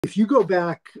If you go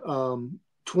back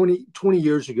 20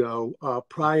 years ago,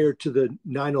 prior to the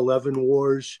 9/11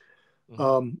 wars, Hmm.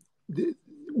 um,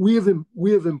 we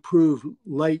have improved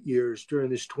light years during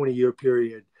this 20-year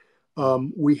period. Hmm.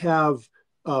 We have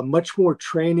much more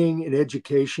training and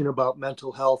education about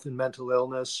mental health and mental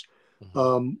illness.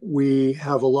 Hmm. We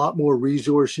have a lot more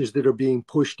resources that are being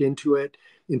pushed into it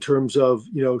in terms of,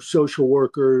 social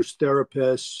workers,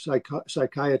 therapists,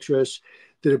 psychiatrists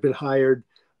that have been hired.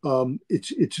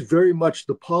 It's very much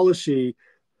the policy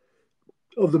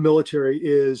of the military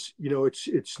is,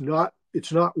 it's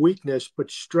not weakness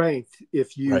but strength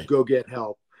if you Right. go get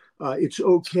help. It's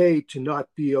okay to not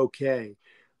be okay.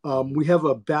 Hmm. We have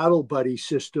a battle buddy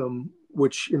system,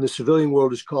 which in the civilian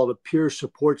world is called a peer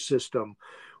support system,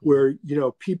 Hmm. where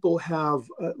people have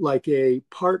like a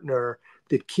partner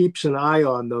that keeps an eye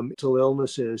on them mental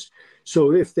illnesses.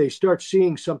 So if they start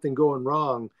seeing something going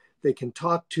wrong, they can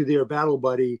talk to their battle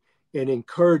buddy and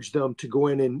encourage them to go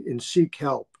in and seek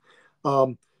help.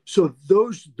 So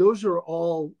those are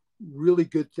all really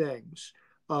good things.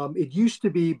 It used to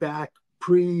be back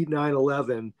pre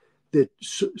 9/11 that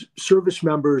service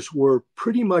members were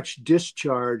pretty much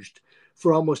discharged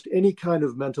for almost any kind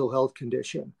of mental health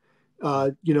condition.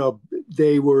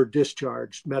 They were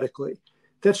discharged medically.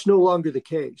 That's no longer the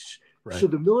case. So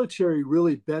Right. the military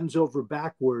really bends over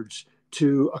backwards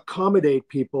to accommodate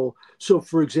people. So,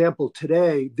 for example,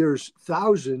 today there's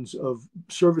thousands of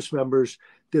service members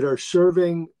that are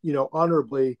serving,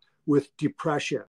 honorably with depression.